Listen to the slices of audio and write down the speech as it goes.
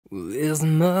This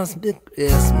must be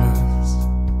Christmas,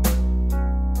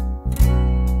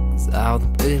 'cause all the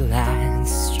pretty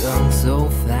lights strung so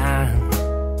fine.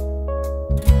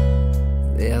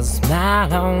 There's a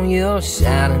smile on your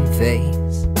shining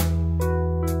face,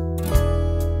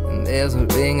 and there's a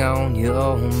ring on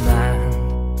your mind.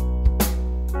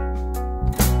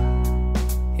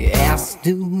 You ask,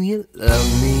 do you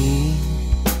love me?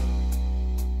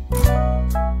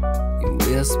 You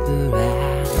whisper,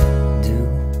 I do.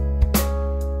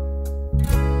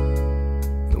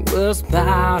 The worst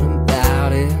part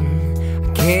about it, I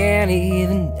can't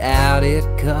even doubt it,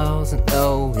 'cause I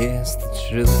know it's the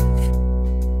truth.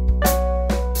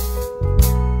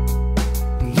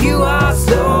 You are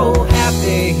so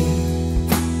happy,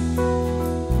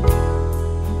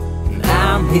 and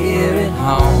I'm here at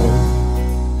home,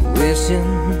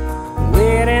 wishing,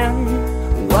 waiting,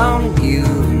 wanting you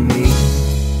and me.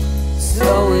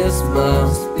 So this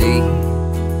must be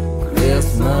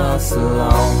Christmas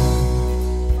alone.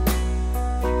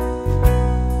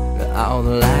 All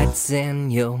the lights in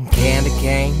your candy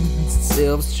canes,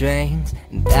 silver strings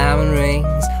and diamond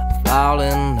rings are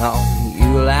falling on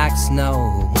you like snow.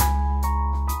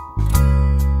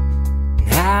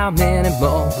 How many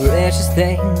more precious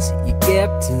things you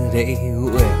get today?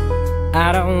 Well,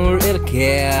 I don't really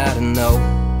care to know.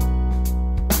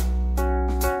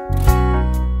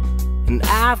 And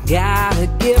I've got a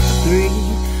gift for three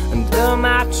under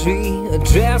my tree,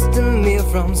 addressed to me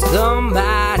from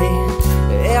somebody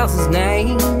else's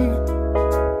name.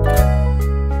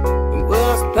 The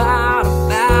worst part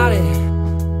about it,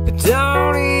 it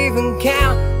don't even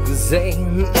count, 'cause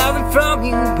ain't nothing from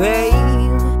you,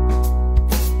 babe.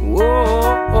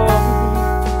 Whoa,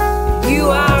 you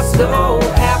are so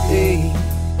happy,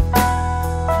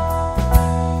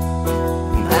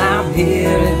 and I'm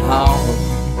here at home,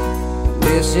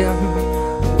 wishing,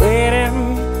 waiting,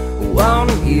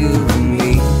 wanting you and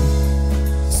me.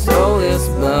 So this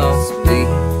must be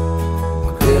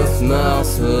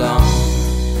Christmas alone.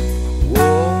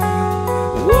 Whoa,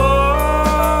 whoa,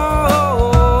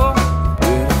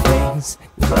 pretty face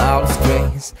with all its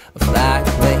grace, a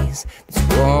fireplace that's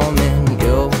warm in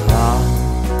your heart.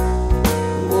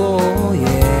 Oh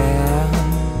yeah,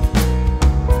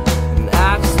 and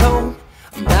I just hope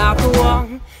I'm not the one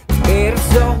that made it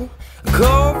so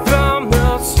cold from the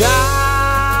start.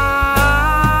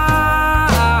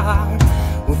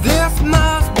 Well, this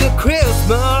must be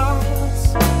Christmas,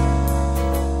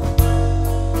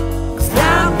 'cause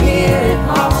I'm here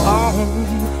at home,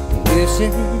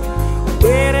 wishing,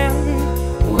 waiting,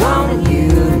 wanting you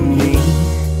and me.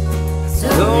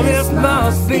 So this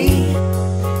must be